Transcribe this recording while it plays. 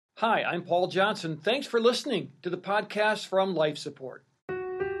Hi, I'm Paul Johnson. Thanks for listening to the podcast from Life Support.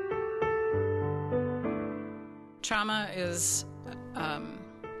 Trauma is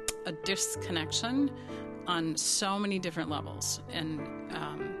a disconnection on so many different levels. And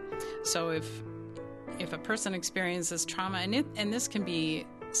so if a person experiences trauma, and this can be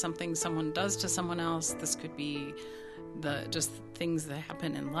something someone does to someone else, this could be just things that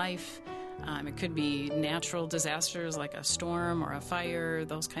happen in life. It could be natural disasters like a storm or a fire,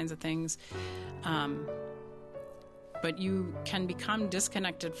 those kinds of things. But you can become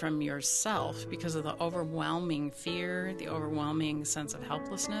disconnected from yourself because of the overwhelming fear, the overwhelming sense of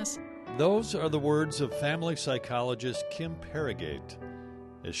helplessness. Those are the words of family psychologist Kim Paragate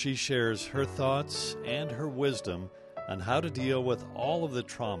as she shares her thoughts and her wisdom on how to deal with all of the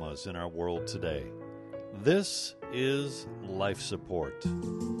traumas in our world today. This is Life Support.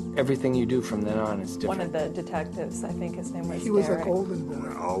 Everything you do from then on is different. One of the detectives, I think his name was He was Derek. a golden boy.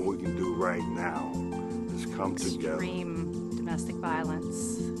 And all we can do right now is come together. Extreme domestic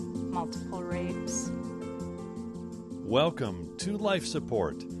violence, multiple rapes. Welcome to Life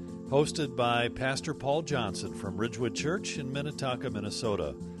Support, hosted by Pastor Paul Johnson from Ridgewood Church in Minnetonka,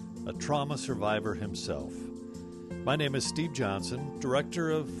 Minnesota, a trauma survivor himself. My name is Steve Johnson,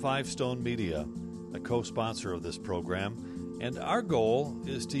 director of Five Stone Media, a co-sponsor of this program, and our goal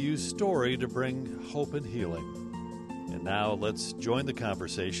is to use story to bring hope and healing. And now let's join the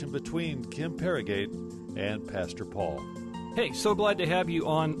conversation between Kim Paragate and Pastor Paul. Hey, so glad to have you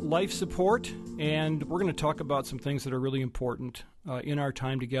on Life Support, and we're going to talk about some things that are really important in our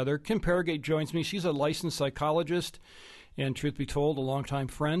time together. Kim Paragate joins me. She's a licensed psychologist and, truth be told, a longtime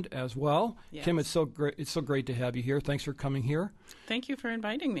friend as well. Yes. Kim, it's so great to have you here. Thanks for coming here. Thank you for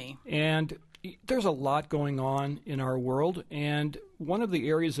inviting me. And there's a lot going on in our world, and one of the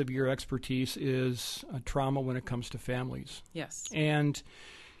areas of your expertise is trauma when it comes to families. Yes. And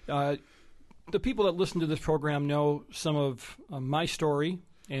the people that listen to this program know some of my story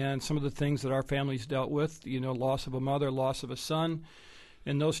and some of the things that our families dealt with, loss of a mother, loss of a son,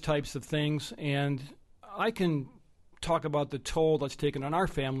 and those types of things. And I can talk about the toll that's taken on our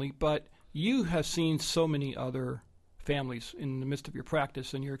family, but you have seen so many other families in the midst of your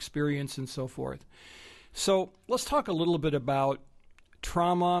practice and your experience and so forth. So let's talk a little bit about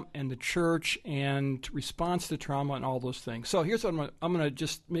trauma and the church and response to trauma and all those things. So here's what I'm going to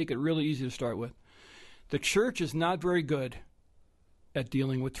just make it really easy to start with. The church is not very good at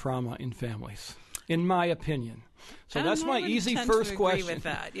dealing with trauma in families, in my opinion. So that's my easy first question. I agree with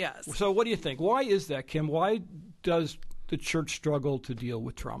that, yes. So what do you think? Why is that, Kim? Why does the church struggle to deal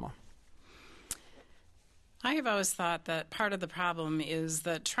with trauma? I have always thought that part of the problem is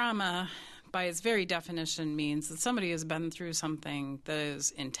that trauma, by its very definition, means that somebody has been through something that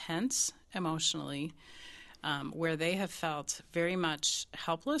is intense emotionally, where they have felt very much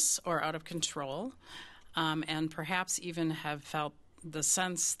helpless or out of control, and perhaps even have felt the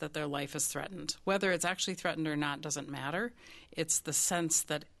sense that their life is threatened. Whether it's actually threatened or not doesn't matter. It's the sense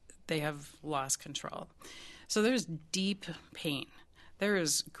that they have lost control. So there's deep pain. There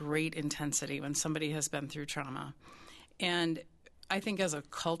is great intensity when somebody has been through trauma. And I think as a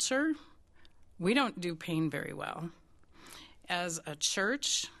culture, we don't do pain very well. As a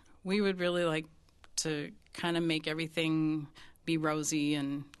church, we would really like to kind of make everything be rosy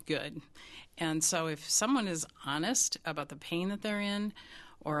and good. And so if someone is honest about the pain that they're in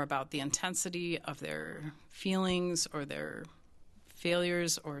or about the intensity of their feelings or their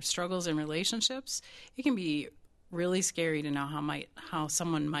failures or struggles in relationships, it can be really scary to know how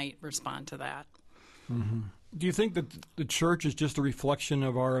someone might respond to that. Mm-hmm. Do you think that the church is just a reflection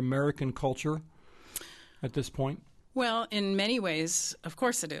of our American culture at this point? Well, in many ways, of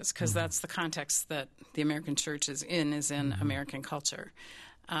course it is, because that's the context that the American church is in American culture.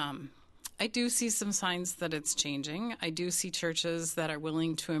 I do see some signs that it's changing. I do see churches that are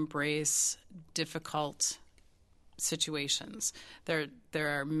willing to embrace difficult situations. There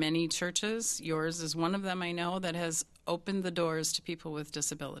are many churches, yours is one of them I know, that has opened the doors to people with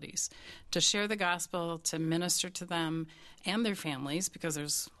disabilities, to share the gospel, to minister to them and their families, because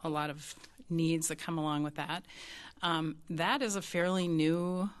there's a lot of needs that come along with that. That is a fairly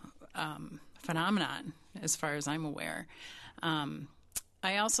new phenomenon as far as I'm aware.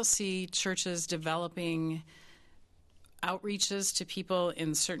 I also see churches developing outreaches to people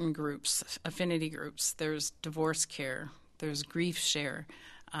in certain groups, affinity groups. There's divorce care. There's grief share.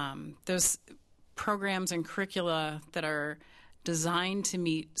 There's programs and curricula that are designed to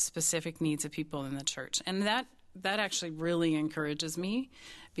meet specific needs of people in the church. And that actually really encourages me,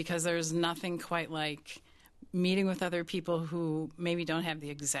 because there's nothing quite like meeting with other people who maybe don't have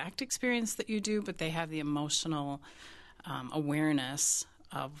the exact experience that you do, but they have the emotional awareness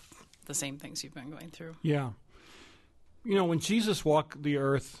of the same things you've been going through. Yeah. You know, when Jesus walked the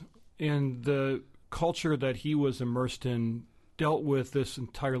earth, in the culture that he was immersed in, dealt with this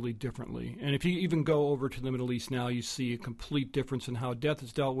entirely differently. And if you even go over to the Middle East now, you see a complete difference in how death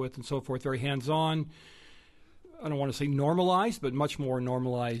is dealt with and so forth. Very hands-on. I don't want to say normalized, but much more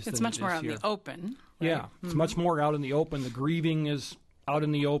normalized. It's than much it more is out in here. the open. Right? Yeah, it's much more out in the open. The grieving is out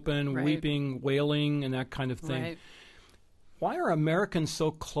in the open, Right. weeping, wailing, and that kind of thing. Right. Why are Americans so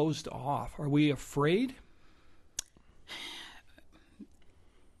closed off? Are we afraid?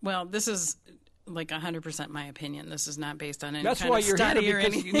 Well, this is like 100% my opinion. This is not based on any That's kind why of you're study here, or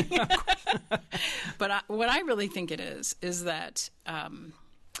because anything. But what I really think it is that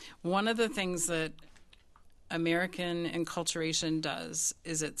one of the things that American enculturation does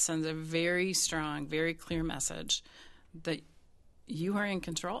is it sends a very strong, very clear message that you are in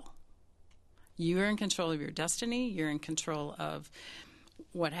control. You are in control of your destiny. You're in control of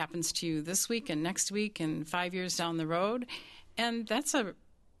what happens to you this week and next week and 5 years down the road. And that's a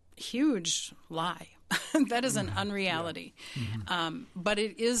huge lie. That is an unreality. But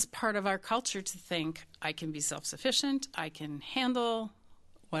it is part of our culture to think I can be self-sufficient, I can handle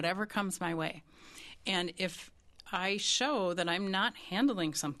whatever comes my way. And if I show that I'm not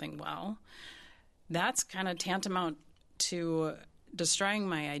handling something well, that's kind of tantamount to destroying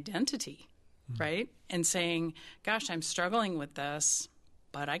my identity, right? And saying, gosh, I'm struggling with this,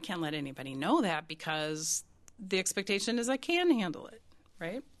 but I can't let anybody know that because the expectation is I can handle it,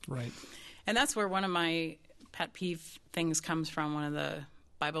 right? Right. And that's where one of my pet peeve things comes from, one of the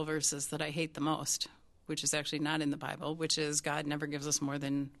Bible verses that I hate the most, which is actually not in the Bible, which is God never gives us more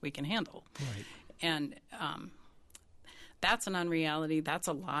than we can handle. Right. And that's an unreality. That's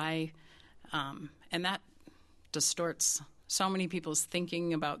a lie. And that distorts so many people's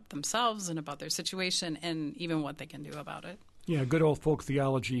thinking about themselves and about their situation and even what they can do about it. Yeah, good old folk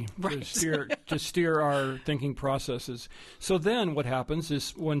theology Right. to steer our thinking processes. So then what happens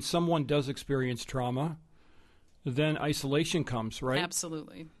is when someone does experience trauma, then isolation comes, right?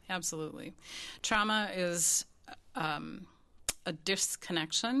 Absolutely. Absolutely. Trauma is a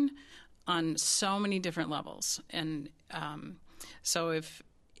disconnection on so many different levels. And so if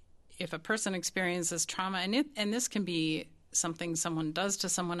a person experiences trauma, and this can be something someone does to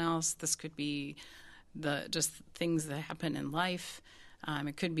someone else, this could be just things that happen in life.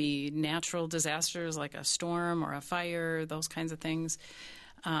 It could be natural disasters like a storm or a fire, those kinds of things.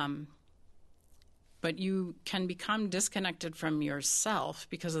 But you can become disconnected from yourself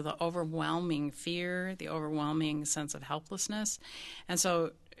because of the overwhelming fear, the overwhelming sense of helplessness. And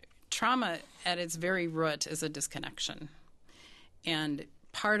so trauma at its very root is a disconnection. And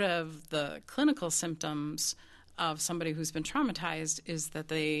part of the clinical symptoms of somebody who's been traumatized is that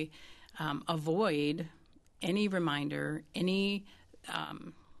they avoid any reminder, any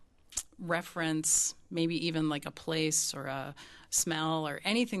reference, maybe even like a place or a smell or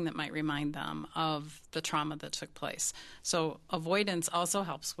anything that might remind them of the trauma that took place. So avoidance also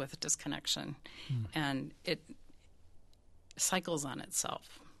helps with disconnection, and it cycles on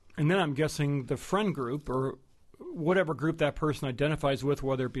itself. And then I'm guessing the friend group or whatever group that person identifies with,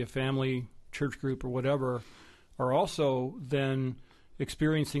 whether it be a family, church group, or whatever, are also then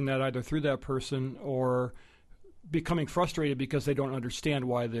experiencing that either through that person or becoming frustrated because they don't understand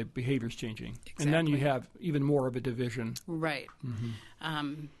why the behavior is changing. Exactly. And then you have even more of a division. Right.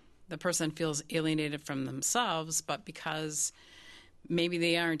 The person feels alienated from themselves, but because maybe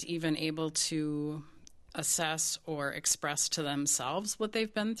they aren't even able to assess or express to themselves what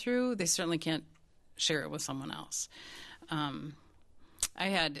they've been through, they certainly can't share it with someone else. I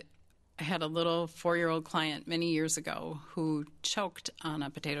had a little 4-year-old client many years ago who choked on a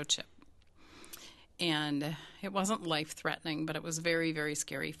potato chip. And it wasn't life-threatening, but it was very, very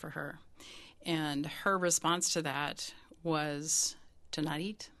scary for her. And her response to that was to not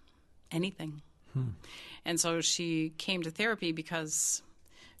eat anything. And so she came to therapy because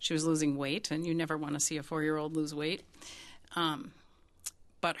she was losing weight, and you never want to see a 4-year-old lose weight.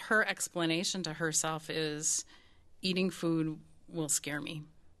 But her explanation to herself is eating food will scare me.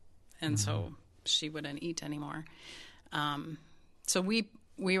 And so she wouldn't eat anymore. So we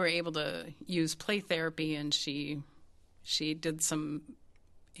were able to use play therapy, and she did some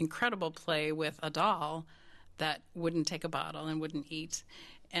incredible play with a doll that wouldn't take a bottle and wouldn't eat.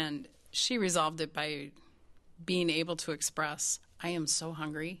 And she resolved it by being able to express, I am so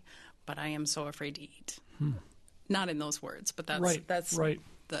hungry, but I am so afraid to eat. Not in those words, but that's right.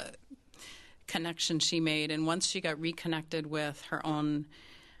 The connection she made. And once she got reconnected with her own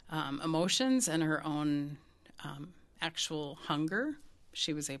emotions and her own actual hunger,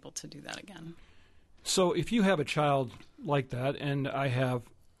 she was able to do that again. So if you have a child like that, and I have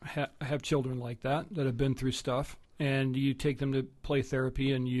children like that have been through stuff, and you take them to play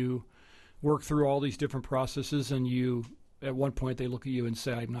therapy and you work through all these different processes, and you, at one point, they look at you and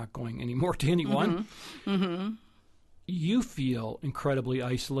say, I'm not going anymore to anyone. You feel incredibly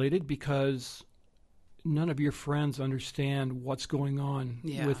isolated because none of your friends understand what's going on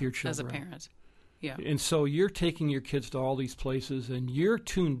with your children. As a parent. Yeah. And so you're taking your kids to all these places, and you're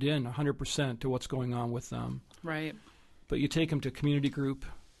tuned in 100% to what's going on with them. Right. But you take them to community group,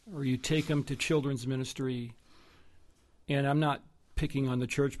 or you take them to children's ministry, and I'm not picking on the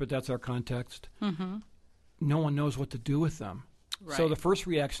church, but that's our context. No one knows what to do with them. Right. So the first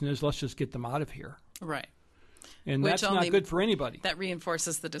reaction is, let's just get them out of here. Right. And that's not good for anybody. That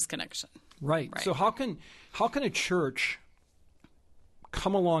reinforces the disconnection. Right. So how can a church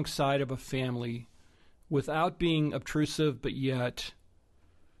come alongside of a family without being obtrusive, but yet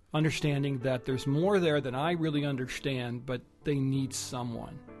understanding that there's more there than I really understand, but they need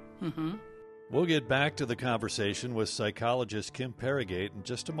someone? We'll get back to the conversation with psychologist Kim Paragate in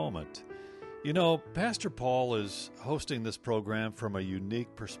just a moment. You know, Pastor Paul is hosting this program from a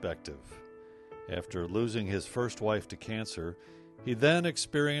unique perspective. After losing his first wife to cancer, he then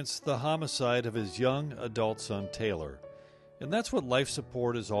experienced the homicide of his young adult son, Taylor. And that's what life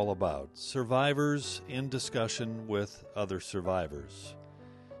support is all about, survivors in discussion with other survivors.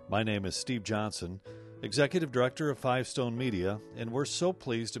 My name is Steve Johnson, Executive Director of Five Stone Media, and we're so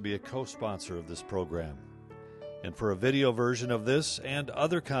pleased to be a co-sponsor of this program. And for a video version of this and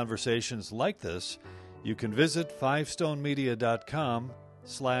other conversations like this, you can visit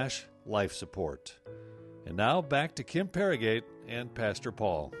fivestonemedia.com/life support. And now back to Kim Paragate and Pastor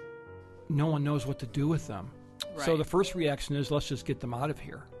Paul. No one knows what to do with them. Right. So the first reaction is, let's just get them out of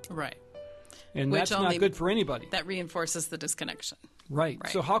here. Right. And that's not good for anybody. That reinforces the disconnection. Right.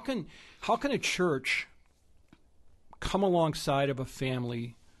 So how can a church come alongside of a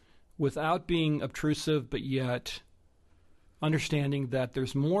family without being obtrusive, but yet understanding that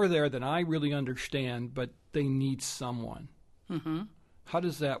there's more there than I really understand, but they need someone? How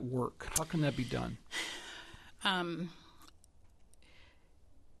does that work? How can that be done?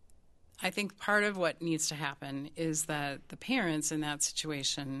 I think part of what needs to happen is that the parents in that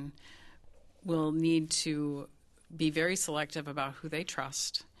situation will need to be very selective about who they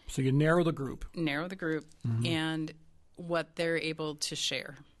trust. So you narrow the group. And what they're able to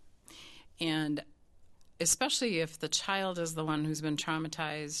share. And especially if the child is the one who's been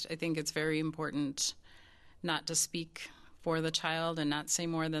traumatized, I think it's very important not to speak for the child and not say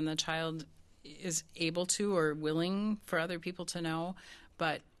more than the child is able to or willing for other people to know.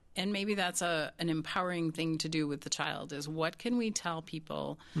 And maybe that's an empowering thing to do with the child, is what can we tell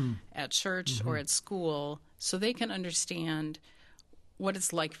people at church or at school so they can understand what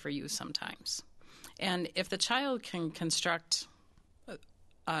it's like for you sometimes. And if the child can construct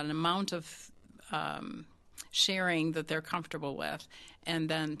an amount of sharing that they're comfortable with, and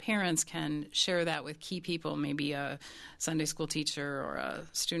then parents can share that with key people, maybe a Sunday school teacher or a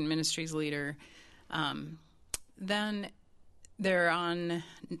student ministries leader, then they're on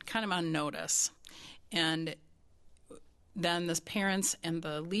notice. And then the parents and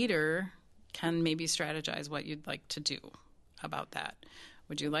the leader can maybe strategize what you'd like to do about that.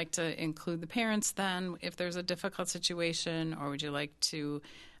 Would you like to include the parents then if there's a difficult situation, or would you like to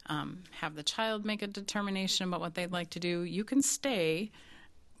have the child make a determination about what they'd like to do? You can stay,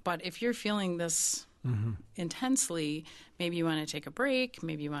 but if you're feeling this intensely, maybe you want to take a break,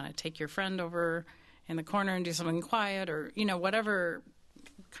 maybe you want to take your friend over in the corner and do something quiet, or, whatever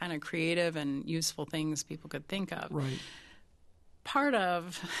kind of creative and useful things people could think of. Right. Part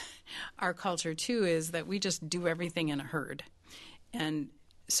of our culture, too, is that we just do everything in a herd. And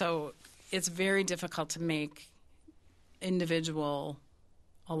so it's very difficult to make individual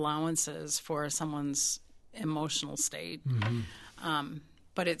allowances for someone's emotional state.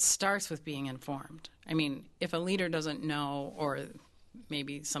 But it starts with being informed. I mean, if a leader doesn't know, or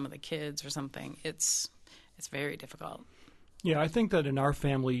maybe some of the kids or something, it's very difficult. Yeah, I think that in our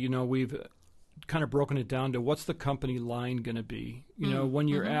family, we've kind of broken it down to what's the company line going to be. When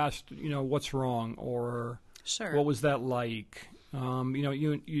you're asked, what's wrong, or what was that like?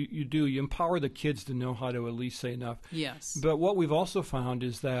 You empower the kids to know how to at least say enough. Yes. But what we've also found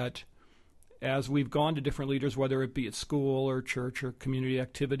is that as we've gone to different leaders, whether it be at school or church or community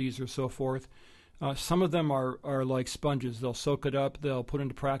activities or so forth, some of them are like sponges. They'll soak it up. They'll put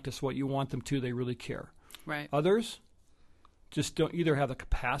into practice what you want them to. They really care. Right. Others just don't either have the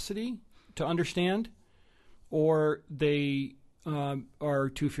capacity to understand, or they are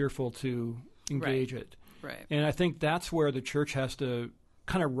too fearful to engage it. Right. And I think that's where the church has to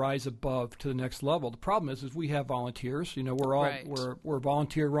kind of rise above to the next level. The problem is we have volunteers. We're all Right. we're a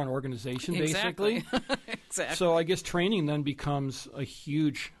volunteer-run organization, basically. Exactly. So I guess training then becomes a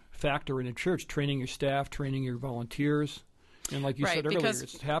huge factor in a church. Training your staff, training your volunteers, and like you Right, said earlier, because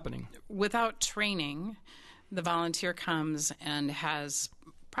it's happening. Without training, the volunteer comes and has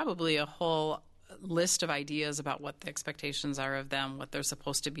probably a whole list of ideas about what the expectations are of them, what they're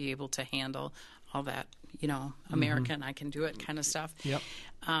supposed to be able to handle, all that, American, I can do it kind of stuff. Yep.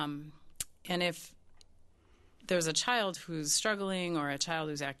 And if there's a child who's struggling or a child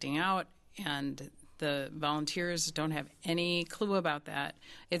who's acting out and the volunteers don't have any clue about that,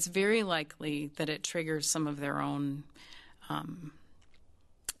 it's very likely that it triggers some of their own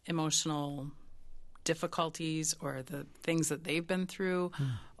emotional difficulties or the things that they've been through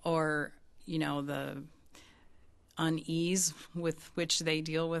or, the unease with which they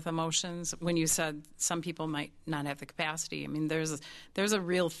deal with emotions. When you said some people might not have the capacity, I mean, there's a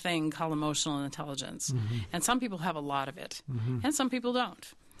real thing called emotional intelligence, and some people have a lot of it, and some people don't.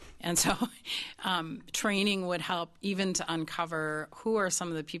 And so training would help even to uncover who are some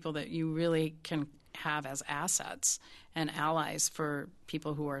of the people that you really can have as assets and allies for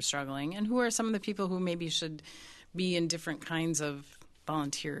people who are struggling, and who are some of the people who maybe should be in different kinds of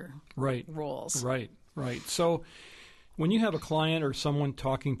volunteer roles. Right. So when you have a client or someone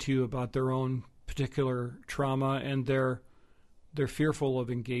talking to you about their own particular trauma and they're fearful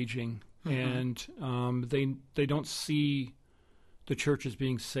of engaging and they don't see the church as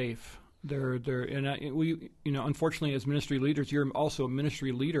being safe. We unfortunately as ministry leaders, you're also a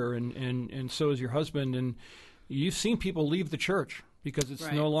ministry leader and so is your husband, and you've seen people leave the church because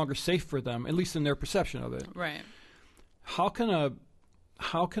it's no longer safe for them, at least in their perception of it. Right. How can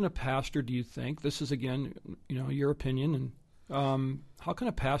a pastor, do you think, this is again, your opinion, and how can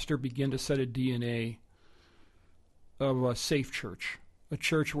a pastor begin to set a DNA of a safe church, a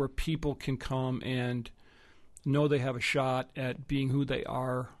church where people can come and know they have a shot at being who they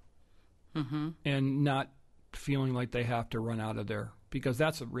are and not feeling like they have to run out of there? Because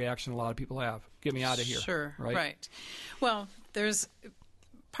that's a reaction a lot of people have. Get me out of here. Sure, right. Well, there's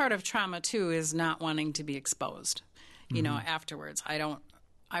part of trauma, too, is not wanting to be exposed, afterwards.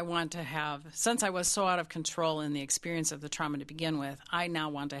 I want to have, since I was so out of control in the experience of the trauma to begin with, I now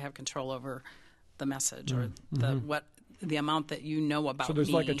want to have control over the message or the amount that you know about me. So there's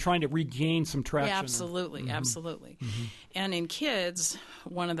like a trying to regain some traction. Yeah, absolutely. And in kids,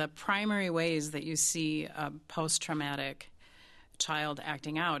 one of the primary ways that you see a post-traumatic child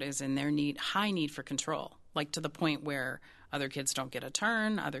acting out is in their high need for control, like to the point where other kids don't get a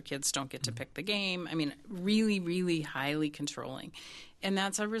turn, other kids don't get to pick the game. I mean, really, really highly controlling. And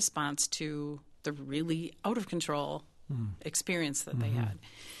that's a response to the really out of control experience that they had.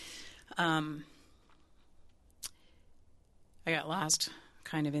 I got lost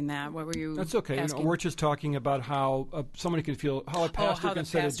kind of in that. What were you That's okay. asking? We're just talking about how somebody can feel, how a pastor can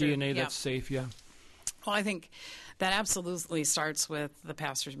set a DNA that's safe, Well, I think that absolutely starts with the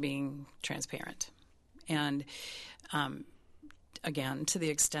pastors being transparent. And again, to the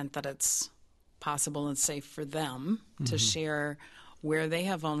extent that it's possible and safe for them to share where they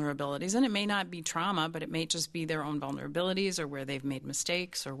have vulnerabilities. And it may not be trauma, but it may just be their own vulnerabilities or where they've made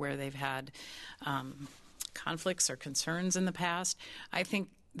mistakes or where they've had conflicts or concerns in the past. I think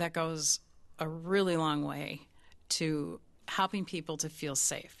that goes a really long way to helping people to feel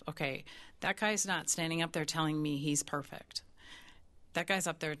safe. Okay, that guy's not standing up there telling me he's perfect. That guy's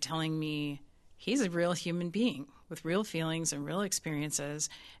up there telling me he's a real human being with real feelings and real experiences.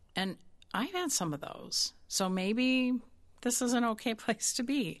 And I've had some of those. So maybe this is an okay place to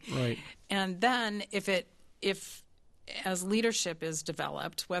be. Right. And then if as leadership is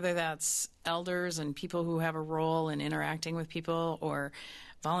developed, whether that's elders and people who have a role in interacting with people or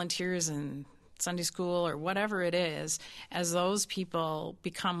volunteers in Sunday school or whatever it is, as those people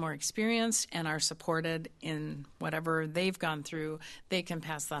become more experienced and are supported in whatever they've gone through, they can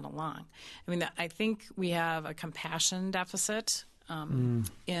pass that along. I mean, I think we have a compassion deficit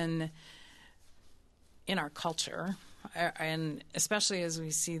in our culture, and especially as we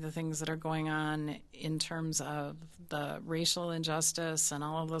see the things that are going on in terms of the racial injustice and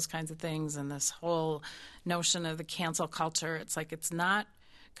all of those kinds of things, and this whole notion of the cancel culture. It's like it's not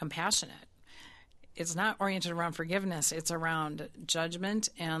compassionate. It's not oriented around forgiveness. It's around judgment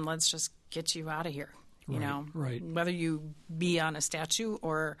and let's just get you out of here. Right. Whether you be on a statue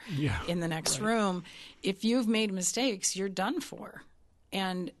or in the next room, if you've made mistakes, you're done for.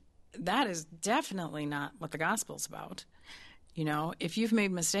 And that is definitely not what the gospel's about. If you've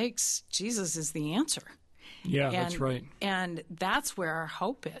made mistakes, Jesus is the answer. Yeah, that's right. And that's where our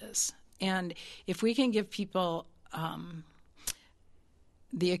hope is. And if we can give people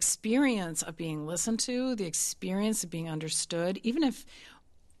the experience of being listened to, the experience of being understood, even if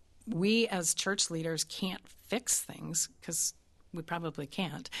we as church leaders can't fix things, because we probably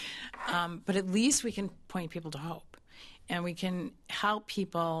can't, but at least we can point people to hope. And we can help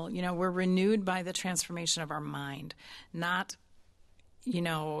people. We're renewed by the transformation of our mind, not,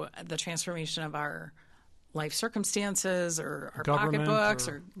 the transformation of our life circumstances or our pocketbooks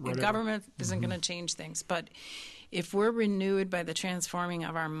or government isn't going to change things. But if we're renewed by the transforming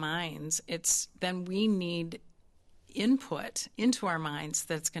of our minds, then we need input into our minds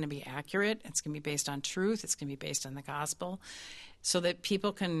that's going to be accurate. It's going to be based on truth. It's going to be based on the gospel, so that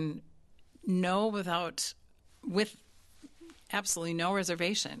people can know with absolutely no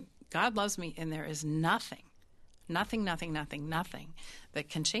reservation, God loves me, and there is nothing that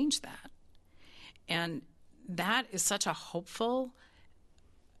can change that. And that is such a hopeful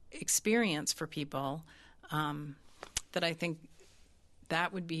experience for people that I think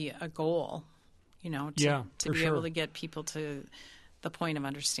that would be a goal, to be able to get people to the point of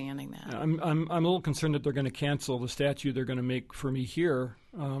understanding that. I'm a little concerned that they're going to cancel the statue they're going to make for me here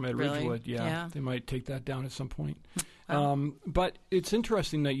at Ridgewood. Yeah, they might take that down at some point. Wow. But it's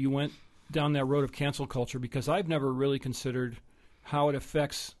interesting that you went down that road of cancel culture, because I've never really considered how it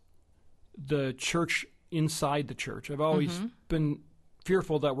affects the church inside the church. I've always been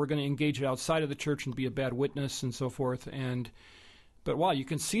fearful that we're going to engage it outside of the church and be a bad witness and so forth. But wow, you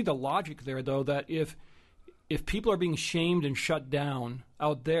can see the logic there, though, that if people are being shamed and shut down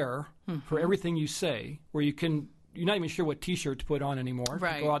out there for everything you say, where you're not even sure what T-shirt to put on anymore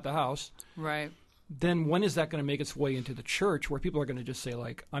to go out the house, right? Then when is that going to make its way into the church, where people are going to just say,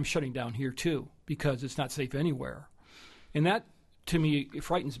 like, I'm shutting down here too because it's not safe anywhere? And that, to me, it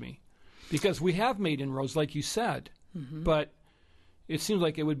frightens me, because we have made inroads, like you said, but it seems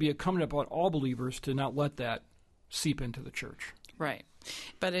like it would be incumbent upon all believers to not let that seep into the church. Right,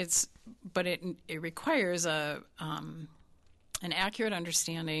 but it requires an accurate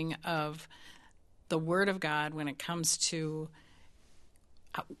understanding of the Word of God when it comes to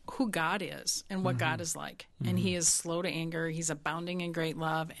who God is and what God is like. And He is slow to anger. He's abounding in great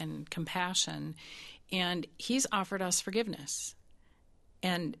love and compassion, and He's offered us forgiveness.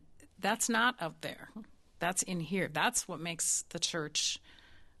 And that's not out there. That's in here. That's what makes the church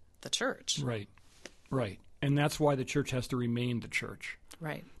the church. Right. And that's why the church has to remain the church.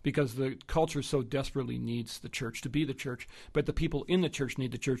 Right. Because the culture so desperately needs the church to be the church, but the people in the church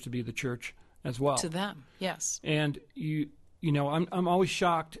need the church to be the church as well. To them, yes. And I'm always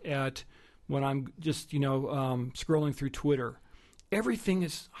shocked at when I'm just scrolling through Twitter. Everything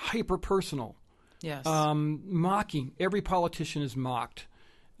is hyper personal. Yes. Mocking. Every politician is mocked.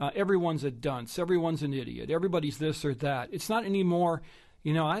 Everyone's a dunce. Everyone's an idiot. Everybody's this or that. It's not anymore.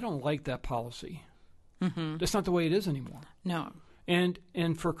 I don't like that policy. That's not the way it is anymore. No. And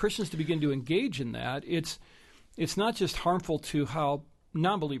for Christians to begin to engage in that, it's not just harmful to how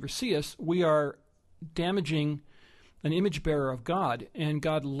non-believers see us. We are damaging an image bearer of God, and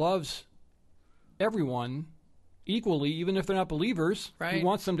God loves everyone equally, even if they're not believers. Right. He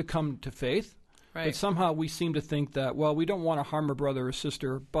wants them to come to faith. Right. But somehow we seem to think that, well, we don't want to harm a brother or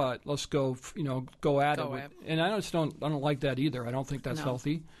sister, but let's go at it. And I don't like that either. I don't think that's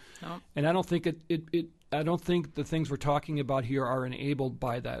healthy. No. And I don't think I don't think the things we're talking about here are enabled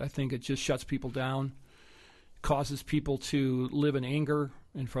by that. I think it just shuts people down, causes people to live in anger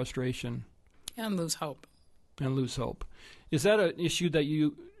and frustration. And lose hope. Is that an issue that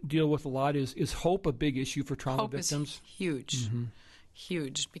you deal with a lot? Is hope a big issue for trauma victims? Hope is huge.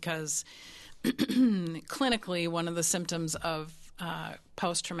 Huge, because clinically, one of the symptoms of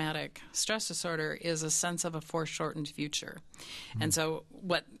post-traumatic stress disorder is a sense of a foreshortened future. And so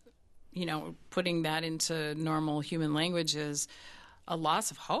putting that into normal human language is a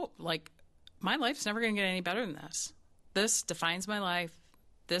loss of hope. Like, my life's never going to get any better than this. This defines my life.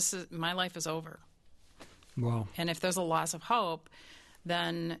 My life is over. Wow. And if there's a loss of hope,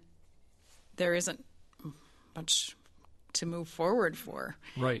 then there isn't much to move forward for.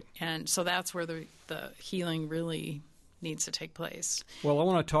 Right. And so that's where the healing really needs to take place. Well, I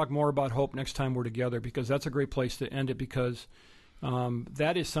want to talk more about hope next time we're together, because that's a great place to end it, because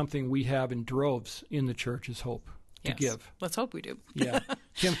that is something we have in droves in the church, is hope to give. Let's hope we do. Yeah.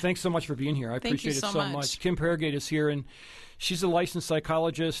 Kim, thanks so much for being here. I appreciate it so much. Kim Perigate is here, and she's a licensed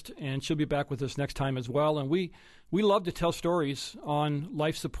psychologist, and she'll be back with us next time as well. And we love to tell stories on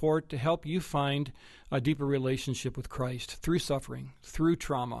life support to help you find a deeper relationship with Christ through suffering, through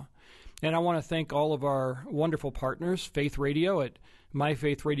trauma. And I want to thank all of our wonderful partners, Faith Radio at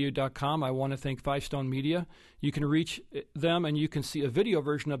myfaithradio.com. I want to thank Five Stone Media. You can reach them, and you can see a video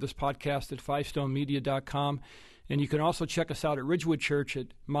version of this podcast at fivestonemedia.com. And you can also check us out at Ridgewood Church at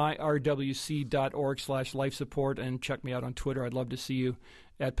myrwc.org/life support, and check me out on Twitter. I'd love to see you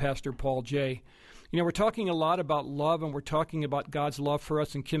at Pastor Paul J. You know, we're talking a lot about love, and we're talking about God's love for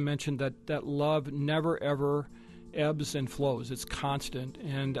us, and Kim mentioned that love never, ever ebbs and flows. It's constant.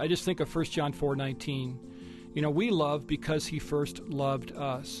 And I just think of 1 John 4:19. You know, we love because he first loved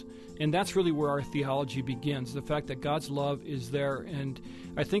us. And that's really where our theology begins, the fact that God's love is there. And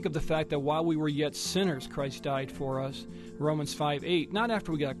I think of the fact that while we were yet sinners, Christ died for us. Romans 5:8, not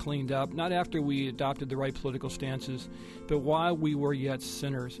after we got cleaned up, not after we adopted the right political stances, but while we were yet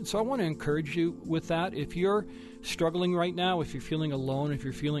sinners. And so I want to encourage you with that. If you're struggling right now, if you're feeling alone, if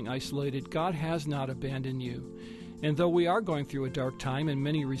you're feeling isolated, God has not abandoned you. And though we are going through a dark time in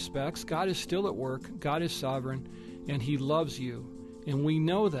many respects, God is still at work, God is sovereign, and he loves you. And we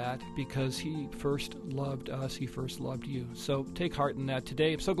know that because he first loved us, he first loved you. So take heart in that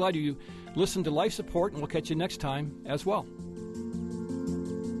today. I'm so glad you listened to Life Support, and we'll catch you next time as well.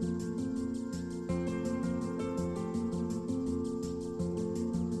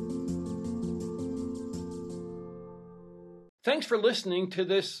 Thanks for listening to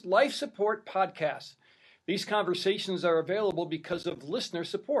this Life Support podcast. These conversations are available because of listener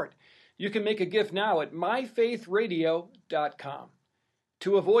support. You can make a gift now at myfaithradio.com.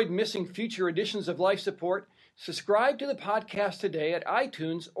 To avoid missing future editions of Life Support, subscribe to the podcast today at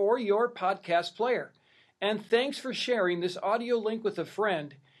iTunes or your podcast player. And thanks for sharing this audio link with a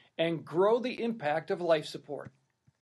friend, and grow the impact of Life Support.